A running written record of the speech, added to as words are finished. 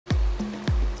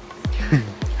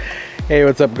Hey,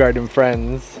 what's up, garden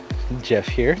friends? Jeff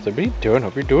here. So, what are you doing?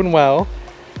 Hope you're doing well.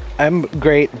 I'm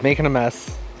great, making a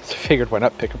mess. So, I figured why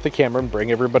not pick up the camera and bring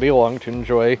everybody along to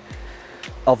enjoy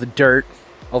all the dirt,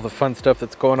 all the fun stuff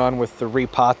that's going on with the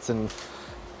repots and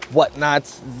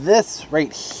whatnots. This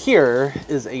right here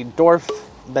is a Dwarf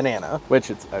banana,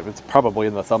 which it's probably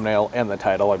in the thumbnail and the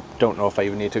title. I don't know if I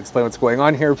even need to explain what's going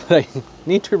on here, but I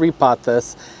need to repot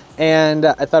this. And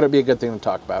I thought it'd be a good thing to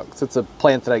talk about because it's a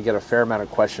plant that I get a fair amount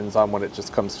of questions on when it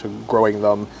just comes to growing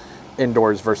them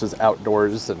indoors versus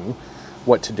outdoors and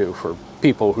what to do for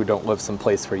people who don't live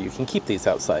someplace where you can keep these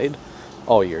outside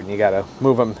all year and you gotta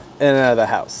move them in and out of the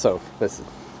house. So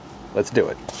let's do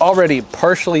it. Already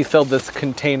partially filled this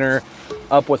container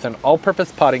up with an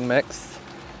all-purpose potting mix.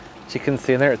 As you can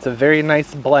see in there, it's a very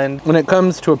nice blend. When it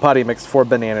comes to a potting mix for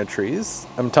banana trees,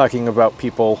 I'm talking about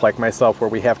people like myself where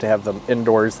we have to have them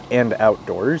indoors and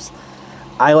outdoors.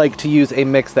 I like to use a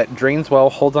mix that drains well,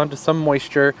 holds on to some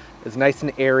moisture, is nice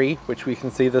and airy, which we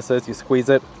can see this as you squeeze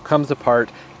it, comes apart,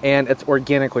 and it's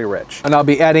organically rich. And I'll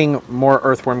be adding more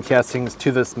earthworm castings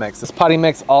to this mix. This potting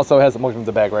mix also has, I'm looking at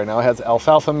the bag right now, it has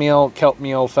alfalfa meal, kelp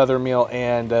meal, feather meal,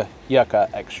 and yucca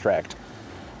extract.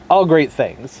 All great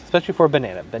things, especially for a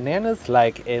banana. Bananas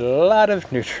like a lot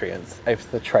of nutrients. I have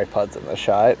the tripod's in the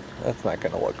shot. That's not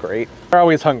gonna look great. They're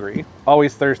always hungry,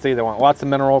 always thirsty. They want lots of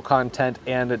mineral content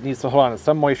and it needs to hold on to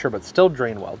some moisture but still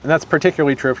drain well. And that's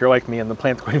particularly true if you're like me and the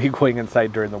plant's going to be going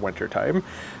inside during the winter time.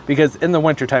 Because in the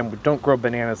winter time, we don't grow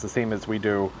bananas the same as we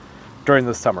do during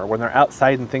the summer. When they're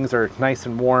outside and things are nice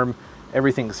and warm,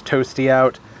 everything's toasty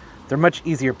out, they're much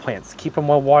easier plants. Keep them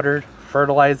well watered,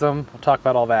 fertilize them. We'll talk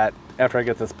about all that after I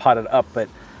get this potted up, but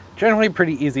generally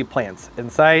pretty easy plants.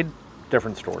 Inside,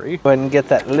 different story. Go ahead and get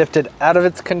that lifted out of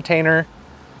its container.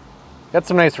 Got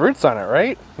some nice roots on it,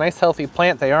 right? Nice healthy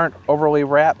plant. They aren't overly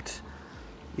wrapped.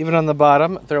 Even on the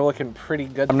bottom, they're looking pretty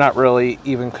good. I'm not really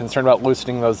even concerned about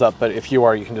loosening those up, but if you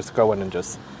are, you can just go in and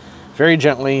just very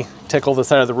gently tickle the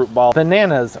side of the root ball.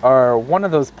 Bananas are one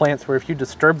of those plants where if you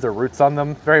disturb the roots on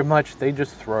them very much, they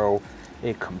just throw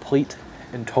a complete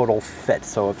and total fit.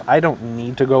 So if I don't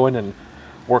need to go in and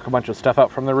work a bunch of stuff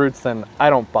out from the roots, then I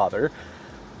don't bother.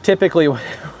 Typically, when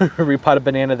we repot a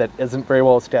banana that isn't very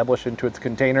well established into its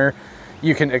container,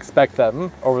 you can expect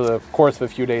them over the course of a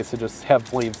few days to just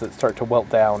have leaves that start to wilt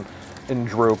down and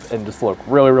droop and just look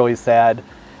really, really sad.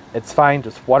 It's fine,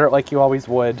 just water it like you always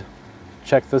would.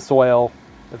 Check the soil.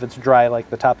 If it's dry, like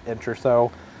the top inch or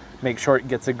so, make sure it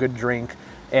gets a good drink.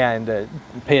 And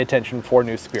pay attention for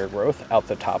new spear growth out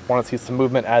the top. Want to see some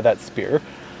movement out of that spear.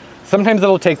 Sometimes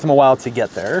it'll take them a while to get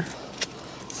there.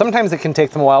 Sometimes it can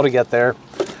take them a while to get there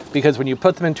because when you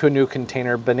put them into a new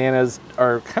container, bananas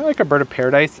are kind of like a bird of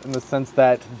paradise in the sense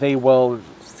that they will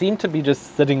seem to be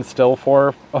just sitting still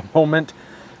for a moment.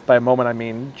 By a moment, I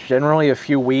mean generally a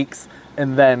few weeks,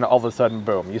 and then all of a sudden,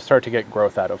 boom, you start to get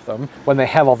growth out of them. When they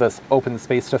have all this open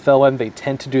space to fill in, they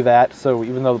tend to do that. So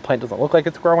even though the plant doesn't look like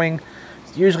it's growing,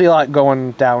 usually a lot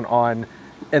going down on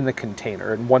in the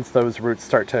container, and once those roots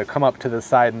start to come up to the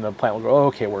side and the plant will go, oh,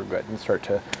 okay, we're good, and start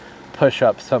to push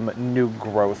up some new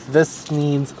growth. This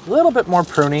needs a little bit more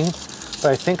pruning, but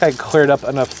I think I cleared up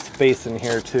enough space in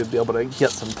here to be able to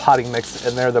get some potting mix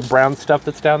in there. The brown stuff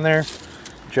that's down there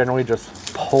generally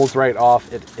just pulls right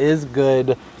off. It is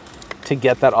good to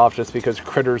get that off just because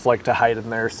critters like to hide in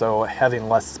there, so having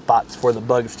less spots for the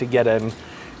bugs to get in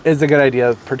is a good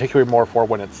idea, particularly more for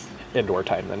when it's indoor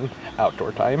time than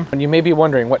outdoor time. And you may be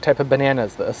wondering, what type of banana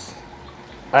is this?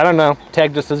 I don't know.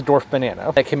 Tag just says Dwarf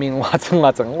banana. That can mean lots and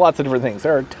lots and lots of different things.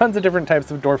 There are tons of different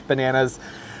types of Dwarf bananas.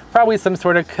 Probably some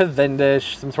sort of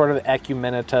Cavendish, some sort of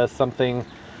Acuminata, something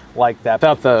like that.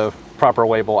 Without the proper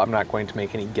label, I'm not going to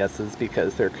make any guesses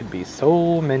because there could be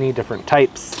so many different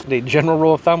types. A general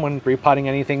rule of thumb when repotting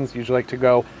anything is usually like to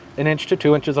go 1 inch to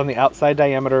 2 inches on the outside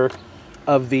diameter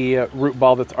of the root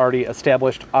ball that's already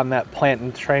established on that plant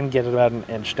and try and get it about 1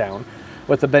 inch down.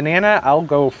 With a banana, I'll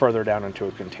go further down into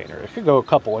a container. It could go a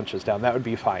couple inches down, that would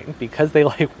be fine. Because they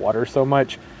like water so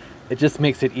much, it just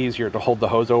makes it easier to hold the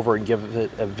hose over and give it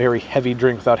a very heavy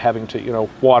drink without having to, you know,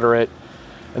 water it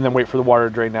and then wait for the water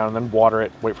to drain down and then water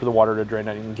it, wait for the water to drain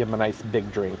down. You can give them a nice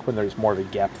big drink when there's more of a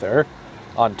gap there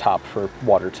on top for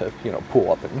water to, you know,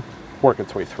 pool up and work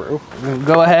its way through.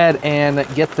 Go ahead and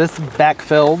get this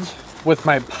backfilled with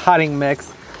my potting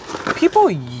mix.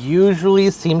 People usually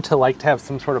seem to like to have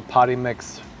some sort of potting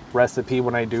mix recipe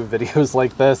when I do videos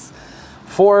like this.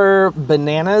 For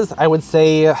bananas, I would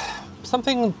say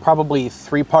something probably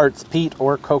 3 parts peat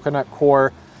or coconut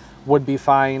coir would be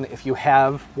fine. If you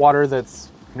have water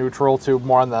that's neutral to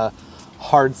more on the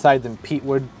hard side, then peat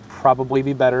would probably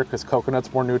be better because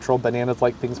coconut's more neutral, bananas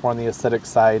like things more on the acidic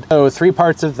side. So 3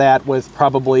 parts of that with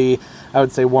probably, I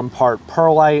would say 1 part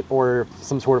perlite or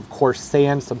some sort of coarse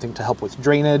sand, something to help with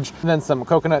drainage. And then some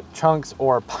coconut chunks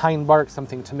or pine bark,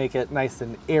 something to make it nice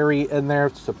and airy in there.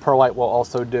 So perlite will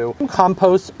also do.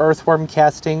 Compost, earthworm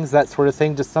castings, that sort of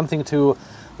thing, just something to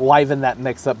liven that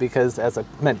mix up because, as I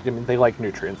mentioned, they like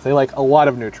nutrients. They like a lot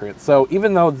of nutrients. So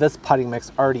even though this potting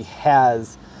mix already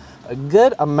has a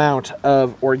good amount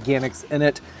of organics in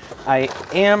it, I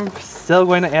am still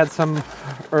going to add some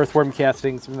earthworm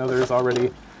castings, even though there's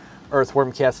already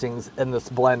earthworm castings in this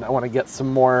blend. I want to get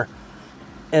some more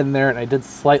in there, and I did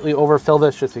slightly overfill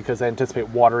this just because I anticipate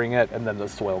watering it, and then the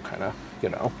soil kind of, you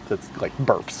know, it's like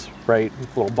burps, right?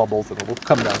 Little bubbles, and it'll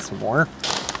come down some more.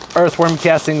 Earthworm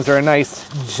castings are a nice,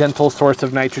 gentle source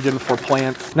of nitrogen for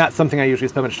plants. Not something I usually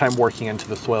spend much time working into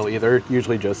the soil either.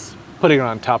 Usually just putting it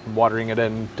on top and watering it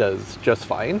in does just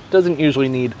fine. Doesn't usually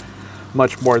need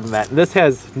much more than that. And this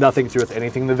has nothing to do with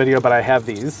anything in the video, but I have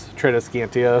these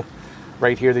Tradescantia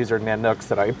right here. These are Nanooks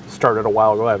that I started a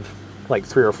while ago. I have like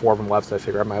 3 or 4 of them left, so I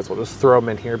figure I might as well just throw them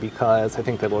in here because I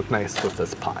think they look nice with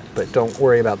this pot. But don't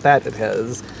worry about that. It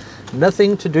has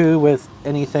nothing to do with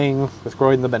anything with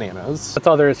growing the bananas. That's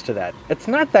all there is to that. It's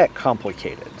not that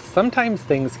complicated. Sometimes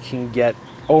things can get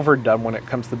overdone when it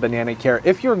comes to banana care.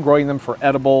 If you're growing them for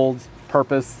edibles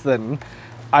purpose, then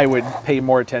I would pay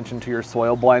more attention to your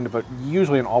soil blend, but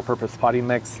usually an all-purpose potting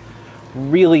mix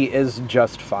really is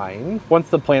just fine. Once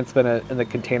the plant's been in the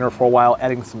container for a while,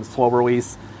 adding some slow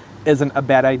release isn't a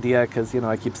bad idea because, you know,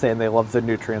 I keep saying they love the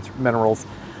nutrients, minerals.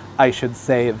 I should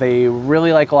say they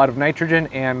really like a lot of nitrogen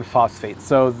and phosphate.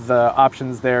 So the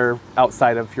options there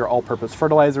outside of your all-purpose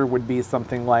fertilizer would be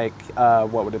something like,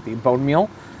 what would it be? Bone meal.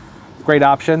 Great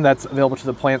option that's available to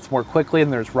the plants more quickly.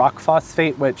 And there's rock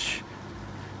phosphate, which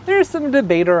there's some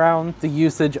debate around the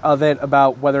usage of it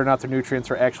about whether or not the nutrients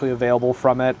are actually available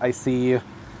from it. I see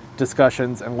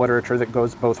discussions and literature that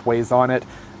goes both ways on it.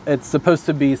 It's supposed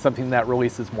to be something that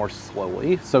releases more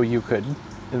slowly, so you could,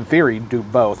 in theory, do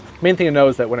both. Main thing to know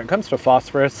is that when it comes to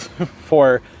phosphorus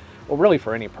for, well, really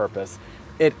for any purpose,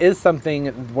 it is something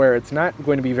where it's not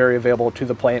going to be very available to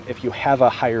the plant if you have a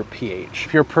higher pH.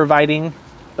 If you're providing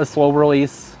a slow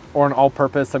release or an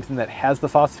all-purpose, something that has the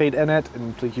phosphate in it,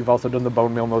 and like you've also done the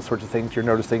bone meal and those sorts of things, you're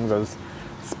noticing those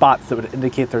spots that would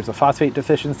indicate there's a phosphate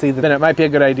deficiency, then it might be a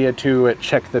good idea to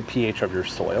check the pH of your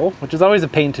soil, which is always a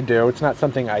pain to do. It's not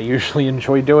something I usually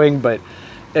enjoy doing, but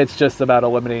it's just about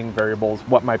eliminating variables,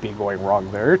 what might be going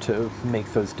wrong there to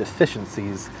make those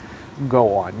deficiencies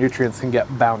go on. Nutrients can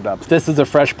get bound up. This is a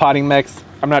fresh potting mix.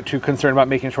 I'm not too concerned about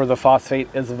making sure the phosphate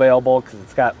is available because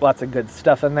it's got lots of good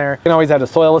stuff in there. You can always add a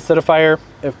soil acidifier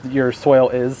if your soil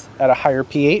is at a higher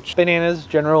pH. Bananas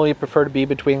generally prefer to be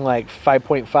between like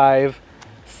 5.5,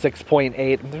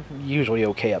 6.8. They're usually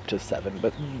okay up to 7,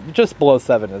 but just below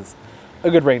 7 is a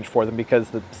good range for them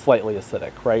because it's slightly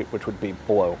acidic, right? Which would be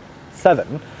below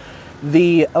 7.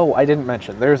 Oh, I didn't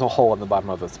mention, there's a hole in the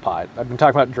bottom of this pot. I've been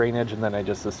talking about drainage and then I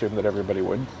just assumed that everybody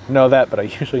would know that, but I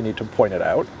usually need to point it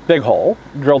out. Big hole.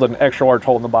 Drilled an extra large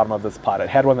hole in the bottom of this pot. It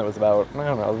had one that was about, I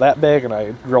don't know, that big, and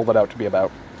I drilled it out to be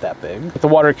about that big. But the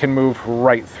water can move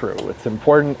right through. It's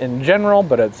important in general,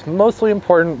 but it's mostly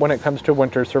important when it comes to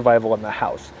winter survival in the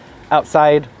house.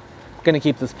 Outside, going to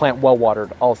keep this plant well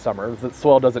watered all summer. The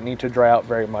soil doesn't need to dry out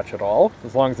very much at all,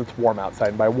 as long as it's warm outside.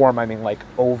 And by warm, I mean like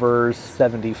over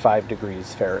 75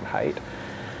 degrees Fahrenheit.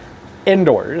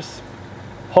 Indoors,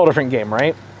 whole different game,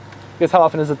 right? Because how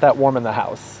often is it that warm in the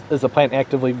house? Is the plant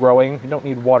actively growing? You don't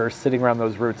need water sitting around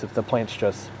those roots if the plant's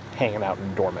just hanging out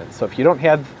and dormant. So if you don't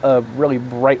have a really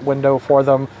bright window for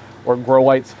them or grow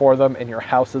lights for them and your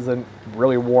house isn't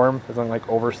really warm, isn't like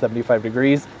over 75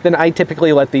 degrees, then I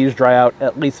typically let these dry out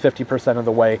at least 50% of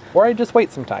the way, or I just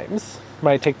wait sometimes. I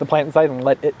might take the plant inside and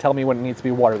let it tell me when it needs to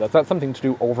be watered. That's not something to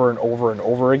do over and over and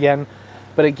over again,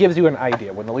 but it gives you an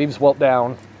idea. When the leaves wilt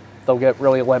down, they'll get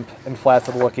really limp and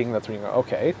flaccid looking. That's when you go,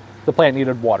 okay, the plant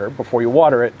needed water. Before you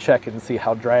water it, check and see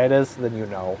how dry it is, then you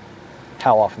know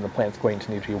how often the plant's going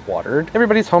to need to be watered.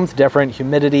 Everybody's home's different,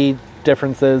 humidity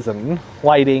differences and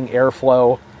lighting,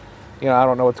 airflow. You know, I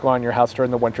don't know what's going on in your house during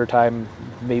the winter time.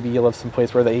 Maybe you live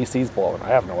someplace where the AC's blowing. I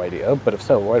have no idea, but if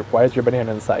so, why is your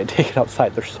banana inside? Take it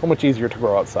outside. They're so much easier to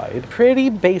grow outside. Pretty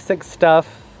basic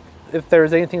stuff. If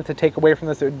there's anything to take away from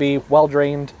this, it would be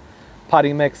well-drained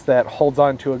potting mix that holds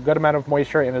on to a good amount of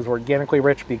moisture and is organically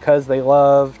rich because they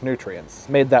love nutrients.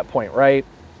 Made that point, right?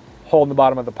 Hole in the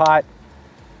bottom of the pot.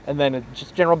 And then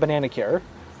just general banana care.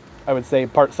 I would say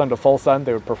part sun to full sun.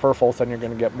 They would prefer full sun. You're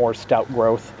going to get more stout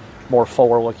growth, more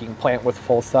fuller looking plant with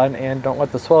full sun. And don't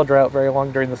let the soil dry out very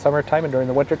long during the summertime and during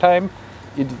the wintertime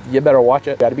you better watch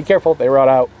it. Gotta be careful. They rot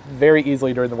out very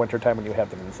easily during the winter time when you have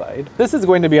them inside. This is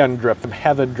going to be on drip. I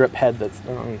have a drip head that's, I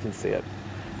don't know if you can see it.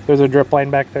 There's a drip line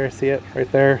back there, see it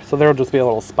right there? So there'll just be a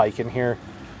little spike in here.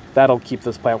 That'll keep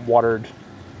this plant watered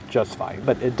just fine,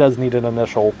 but it does need an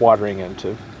initial watering in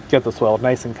to get the soil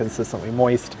nice and consistently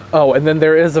moist. Oh, and then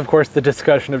there is, of course, the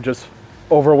discussion of just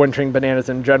overwintering bananas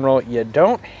in general. You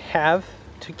don't have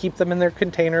to keep them in their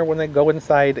container when they go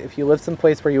inside. If you live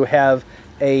someplace where you have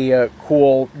a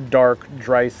cool, dark,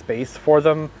 dry space for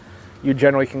them, you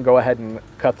generally can go ahead and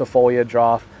cut the foliage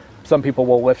off. Some people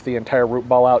will lift the entire root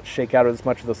ball out, shake out as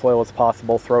much of the soil as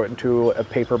possible, throw it into a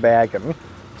paper bag, and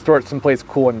store it someplace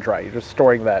cool and dry. You're just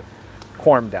storing that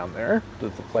corm down there.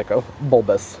 It's like a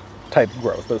bulbous type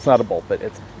growth, but it's not a bulb, but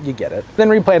it's, you get it. Then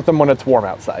replant them when it's warm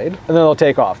outside, and then they'll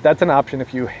take off. That's an option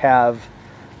if you have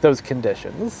those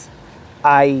conditions.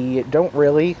 I don't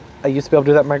really. I used to be able to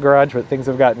do that in my garage, but things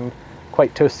have gotten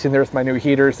quite toasty in there with my new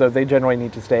heater, so they generally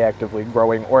need to stay actively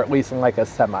growing, or at least in like a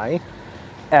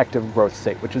semi-active growth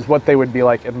state, which is what they would be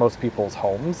like in most people's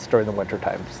homes during the winter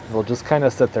times. They'll just kind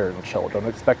of sit there and chill. Don't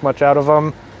expect much out of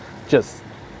them. Just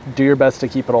do your best to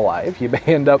keep it alive. You may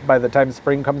end up, by the time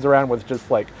spring comes around, with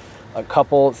just like a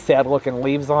couple sad looking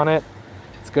leaves on it.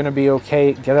 It's going to be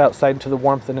okay. Get it outside into the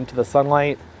warmth and into the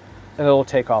sunlight, and it'll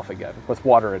take off again with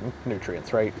water and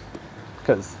nutrients, right?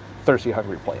 Because thirsty,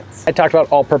 hungry plants. I talked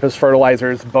about all-purpose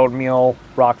fertilizers, bone meal,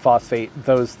 rock phosphate,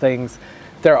 those things.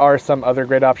 There are some other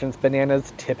great options.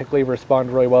 Bananas typically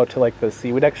respond really well to like the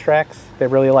seaweed extracts. They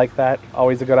really like that.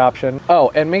 Always a good option.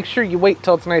 Oh, and make sure you wait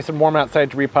till it's nice and warm outside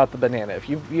to repot the banana. If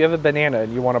you have a banana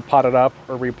and you want to pot it up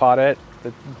or repot it,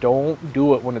 don't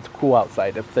do it when it's cool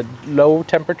outside. If the low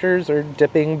temperatures are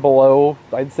dipping below,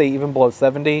 I'd say even below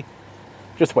 70,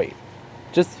 just wait.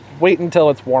 Just wait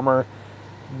until it's warmer.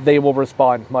 They will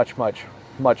respond much, much,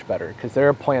 much better because they're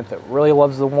a plant that really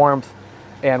loves the warmth.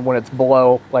 And when it's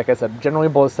below, like I said, generally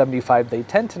below 75, they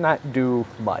tend to not do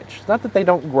much. It's not that they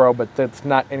don't grow, but it's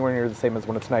not anywhere near the same as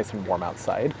when it's nice and warm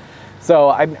outside. So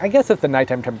I guess if the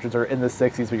nighttime temperatures are in the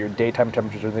 60s, but your daytime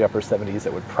temperatures are in the upper 70s,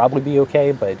 it would probably be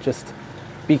okay, but just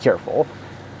be careful.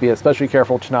 Be especially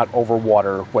careful to not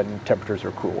overwater when temperatures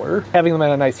are cooler. Having them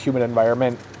in a nice humid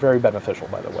environment, very beneficial,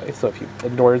 by the way. So if you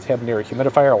indoors have near a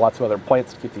humidifier or lots of other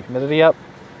plants to keep the humidity up,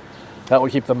 that will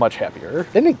keep them much happier.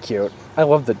 Isn't it cute? I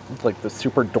love the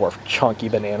super dwarf chunky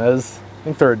bananas. I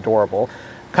think they're adorable.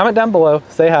 Comment down below,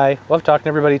 say hi. Love talking to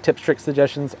everybody. Tips, tricks,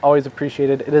 suggestions, always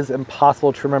appreciated. It is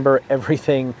impossible to remember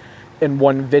everything in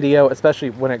one video,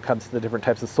 especially when it comes to the different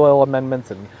types of soil amendments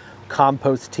and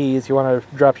compost teas. You want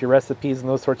to drop your recipes and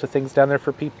those sorts of things down there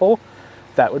for people.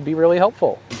 That would be really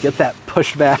helpful. Get that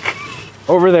pushed back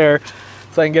over there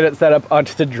so I can get it set up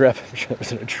onto the drip. I'm sure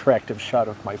there's an attractive shot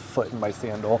of my foot in my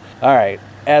sandal. All right,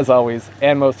 as always,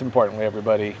 and most importantly,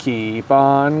 everybody, keep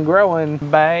on growing.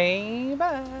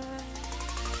 Bye-bye.